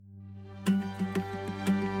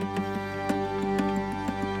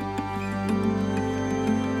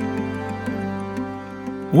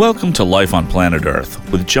Welcome to Life on Planet Earth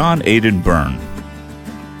with John Aidan Byrne.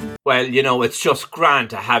 Well, it's just grand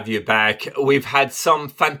to have you back. We've had some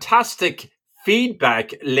fantastic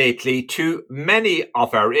feedback lately to many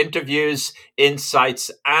of our interviews, insights,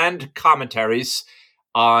 and commentaries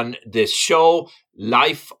on this show,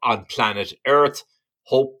 Life on Planet Earth,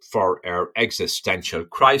 Hope for Our Existential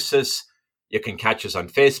Crisis. You can catch us on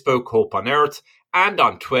Facebook, Hope on Earth, and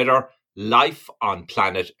on Twitter, Life on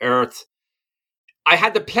Planet Earth. I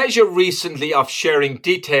had the pleasure recently of sharing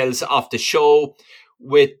details of the show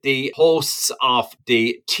with the hosts of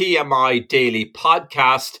the TMI Daily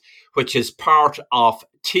podcast, which is part of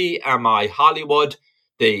TMI Hollywood,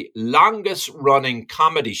 the longest running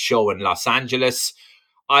comedy show in Los Angeles.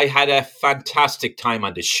 I had a fantastic time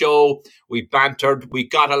on the show. We bantered, we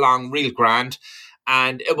got along real grand,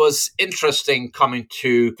 and it was interesting coming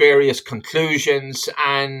to various conclusions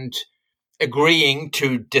and agreeing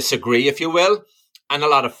to disagree, if you will, and a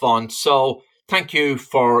lot of fun. So thank you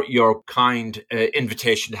for your kind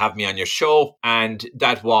invitation to have me on your show. And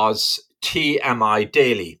that was TMI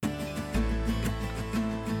Daily.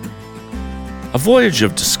 A voyage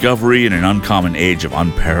of discovery in an uncommon age of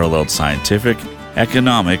unparalleled scientific,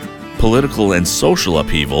 economic, political, and social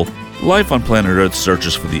upheaval, Life on Planet Earth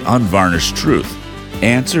searches for the unvarnished truth,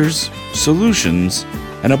 answers, solutions,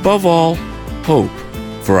 and above all, hope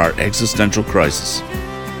for our existential crisis.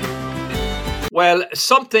 Well,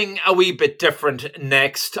 something a wee bit different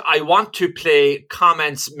next. I want to play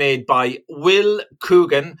comments made by Will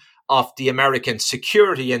Coogan of the American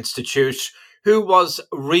Security Institute, who was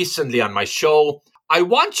recently on my show. I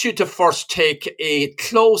want you to first take a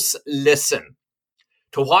close listen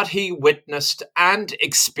to what he witnessed and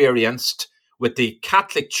experienced with the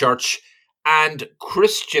Catholic Church and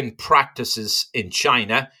Christian practices in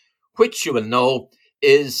China, which you will know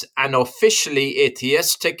is an officially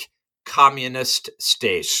atheistic communist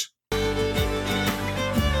state.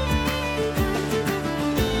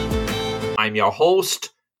 I'm your host,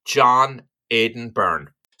 John Aidan Byrne.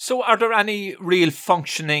 So are there any real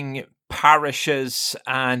functioning parishes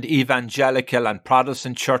and evangelical and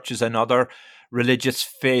Protestant churches and other religious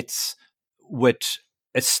faiths with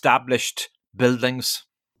established buildings?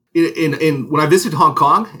 In when I visited Hong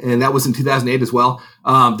Kong, and that was in 2008 as well,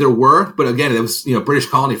 there were, but again, it was British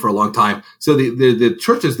colony for a long time. So the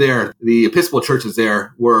churches there, the Episcopal churches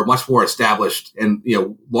there, were much more established and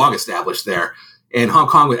long established there. And Hong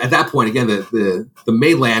Kong at that point, again, the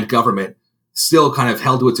mainland government still kind of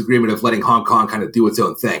held to its agreement of letting Hong Kong kind of do its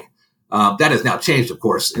own thing. That has now changed, of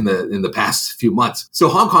course, in the past few months. So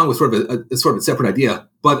Hong Kong was sort of a separate idea,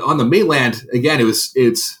 but on the mainland, again,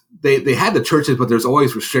 They had the churches, but there's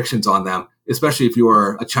always restrictions on them, especially if you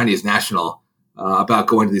are a Chinese national, about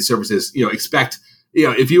going to these services.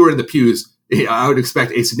 If you were in the pews, I would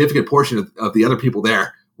expect a significant portion of the other people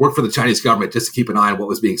there work for the Chinese government just to keep an eye on what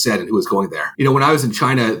was being said and who was going there. When I was in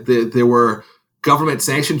China, there were government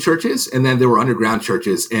sanctioned churches, and then there were underground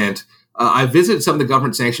churches. And I visited some of the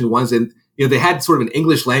government sanctioned ones, and they had sort of an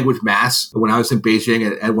English language mass when I was in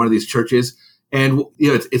Beijing at one of these churches. And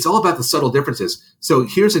it's all about the subtle differences. So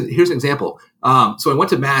here's an example. So I went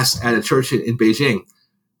to mass at a church in Beijing.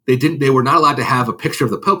 They were not allowed to have a picture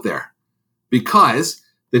of the Pope there because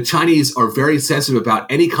the Chinese are very sensitive about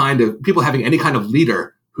any kind of people having any kind of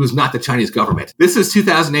leader who's not the Chinese government. This is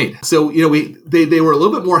 2008. So they were a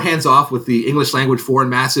little bit more hands off with the English language foreign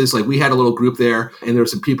masses. Like we had a little group there, and there were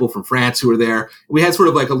some people from France who were there. We had sort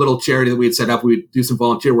of like a little charity that we had set up. We'd do some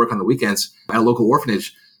volunteer work on the weekends at a local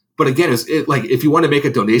orphanage. But again, like if you want to make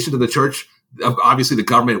a donation to the church, obviously the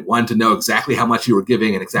government wanted to know exactly how much you were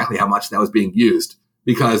giving and exactly how much that was being used,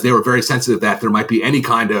 because they were very sensitive that there might be any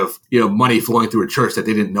kind of money flowing through a church that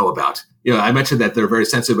they didn't know about. I mentioned that they're very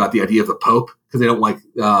sensitive about the idea of the Pope because they don't like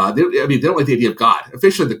they don't like the idea of God.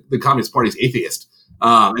 Officially, the Communist Party is atheist,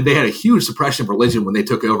 and they had a huge suppression of religion when they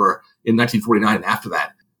took over in 1949 and after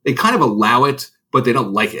that. They kind of allow it, but they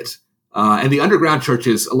don't like it. And the underground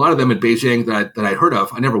churches, a lot of them in Beijing that I heard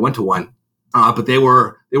of, I never went to one, but they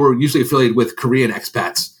were usually affiliated with Korean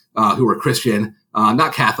expats who were Christian,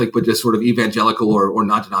 not Catholic, but just sort of evangelical or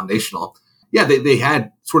non-denominational. Yeah, they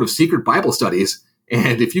had sort of secret Bible studies,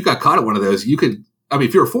 and if you got caught at one of those,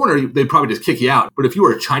 if you're a foreigner, they'd probably just kick you out. But if you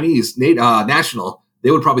were a Chinese national,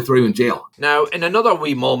 they would probably throw you in jail. Now, in another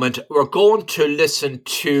wee moment, we're going to listen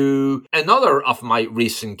to another of my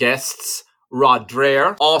recent guests, Rod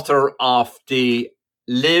Dreher, author of the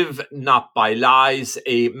Live Not by Lies,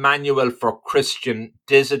 a manual for Christian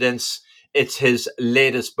dissidents. It's his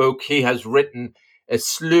latest book. He has written a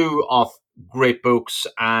slew of great books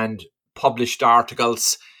and published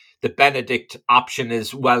articles. The Benedict option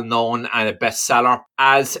is well known and a bestseller.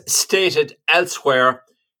 As stated elsewhere,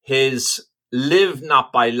 His Live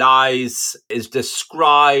Not by Lies is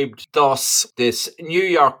described thus: this New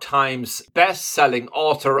York Times best-selling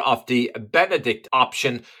author of the Benedict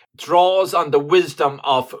option draws on the wisdom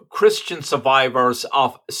of Christian survivors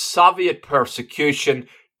of Soviet persecution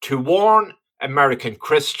to warn American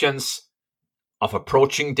Christians of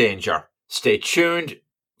approaching danger. Stay tuned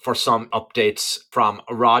for some updates from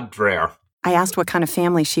Rod Dreher. I asked what kind of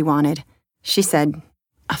family she wanted. She said,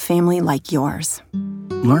 a family like yours.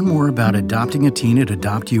 Learn more about adopting a teen at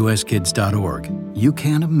adoptuskids.org. You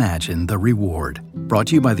can't imagine the reward. Brought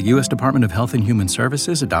to you by the U.S. Department of Health and Human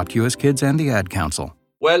Services, Adopt U.S. Kids, and the Ad Council.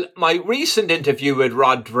 Well, my recent interview with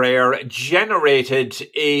Rod Dreher generated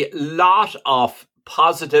a lot of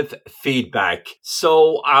positive feedback.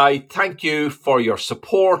 So I thank you for your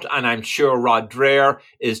support, and I'm sure Rod Dreher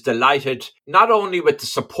is delighted not only with the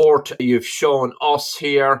support you've shown us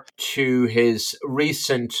here to his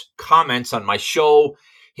recent comments on my show.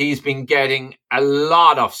 He's been getting a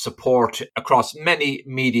lot of support across many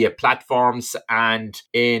media platforms and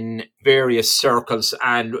in various circles,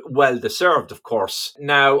 and well-deserved, of course.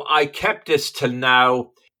 Now, I kept this till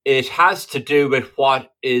now. It has to do with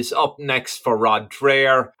what is up next for Rod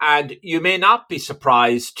Dreher, and you may not be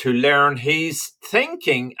surprised to learn he's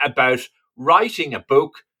thinking about writing a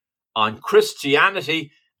book on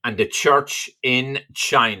Christianity and the church in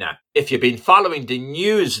China. If you've been following the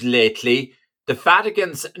news lately, the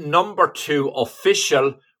Vatican's number 2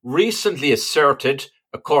 official recently asserted,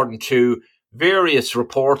 according to various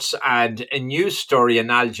reports and a news story in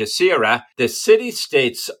Al Jazeera, the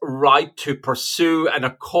city-state's right to pursue an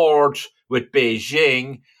accord with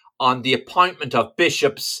Beijing on the appointment of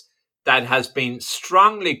bishops that has been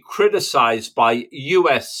strongly criticized by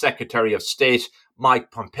U.S. Secretary of State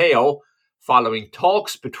Mike Pompeo following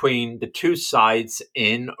talks between the two sides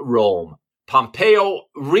in Rome. Pompeo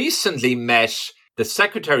recently met the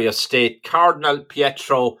Secretary of State, Cardinal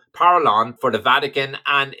Pietro Parolin, for the Vatican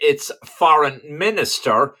and its foreign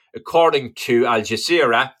minister, according to Al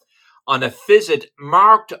Jazeera, on a visit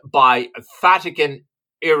marked by Vatican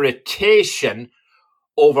irritation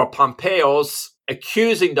over Pompeo's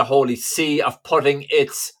accusing the Holy See of putting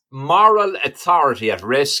its moral authority at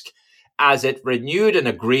risk as it renewed an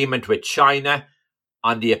agreement with China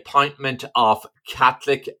on the appointment of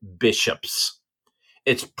Catholic bishops.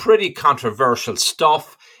 It's pretty controversial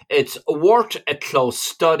stuff. It's worth a close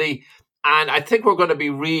study. And I think we're going to be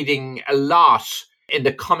reading a lot in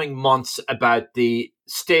the coming months about the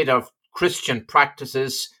state of Christian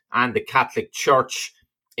practices and the Catholic Church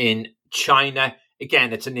in China.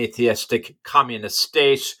 Again, it's an atheistic communist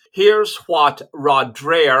state. Here's what Rod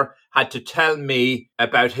Dreher had to tell me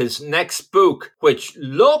about his next book, which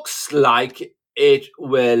looks like it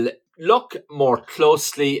will look more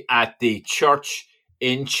closely at the church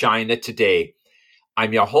in China today.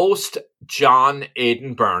 I'm your host, John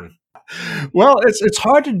Aidan Byrne. Well, it's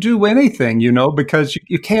hard to do anything, because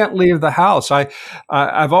you can't leave the house.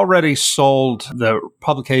 I've already sold the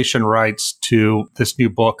publication rights to this new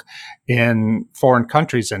book in foreign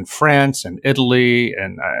countries, in France and Italy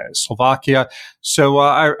and Slovakia. So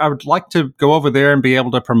I would like to go over there and be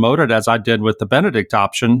able to promote it as I did with the Benedict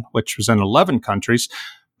option, which was in 11 countries.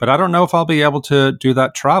 But I don't know if I'll be able to do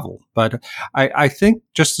that travel. But I think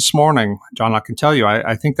just this morning, John, I can tell you,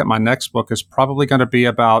 I think that my next book is probably going to be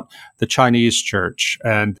about the Chinese church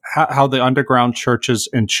and how the underground churches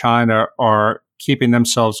in China are keeping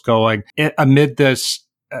themselves going amid this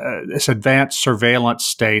advanced surveillance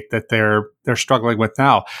state that they're struggling with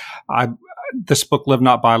now. This book, Live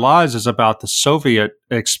Not by Lies, is about the Soviet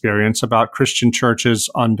experience, about Christian churches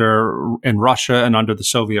in Russia and under the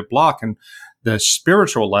Soviet bloc, and the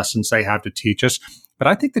spiritual lessons they have to teach us. But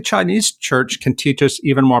I think the Chinese church can teach us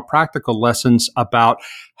even more practical lessons about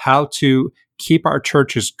how to keep our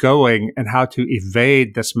churches going and how to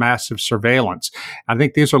evade this massive surveillance. I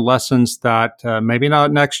think these are lessons that maybe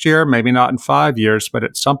not next year, maybe not in 5 years, but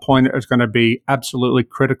at some point it's going to be absolutely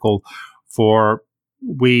critical for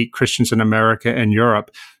we Christians in America and Europe.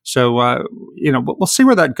 So, we'll see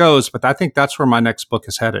where that goes, but I think that's where my next book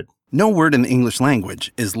is headed. No word in the English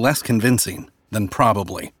language is less convincing than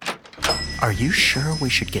probably. Are you sure we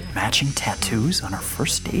should get matching tattoos on our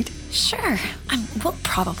first date? Sure. We'll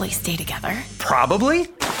probably stay together. Probably?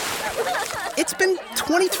 It's been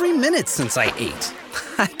 23 minutes since I ate.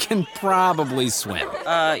 I can probably swim.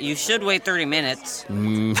 You should wait 30 minutes.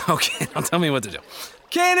 Okay, now tell me what to do.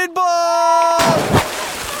 Cannonball!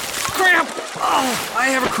 Cramp! Oh, I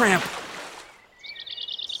have a cramp.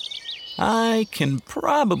 I can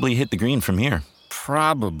probably hit the green from here.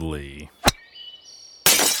 Probably.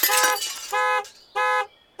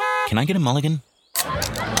 Can I get a mulligan?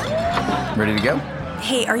 Ready to go?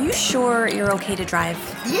 Hey, are you sure you're okay to drive?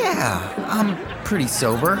 Yeah, I'm pretty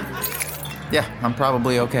sober. Yeah, I'm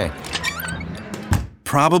probably okay.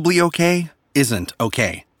 Probably okay isn't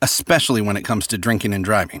okay, especially when it comes to drinking and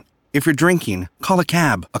driving. If you're drinking, call a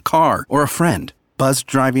cab, a car, or a friend. Buzzed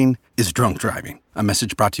driving is drunk driving. A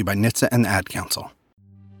message brought to you by NHTSA and the Ad Council.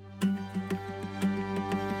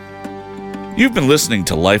 You've been listening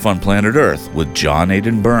to Life on Planet Earth with John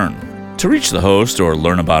Aidan Byrne. To reach the host or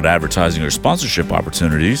learn about advertising or sponsorship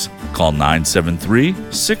opportunities, call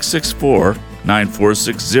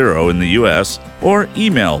 973-664-9460 in the U.S. or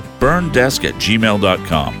email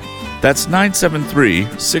burndesk@gmail.com. That's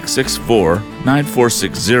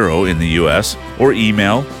 973-664-9460 in the U.S. or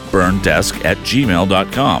email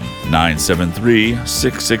burndesk@gmail.com.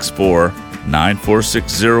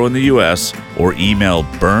 973-664-9460 in the U.S. or email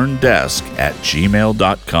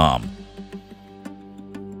burndesk@gmail.com.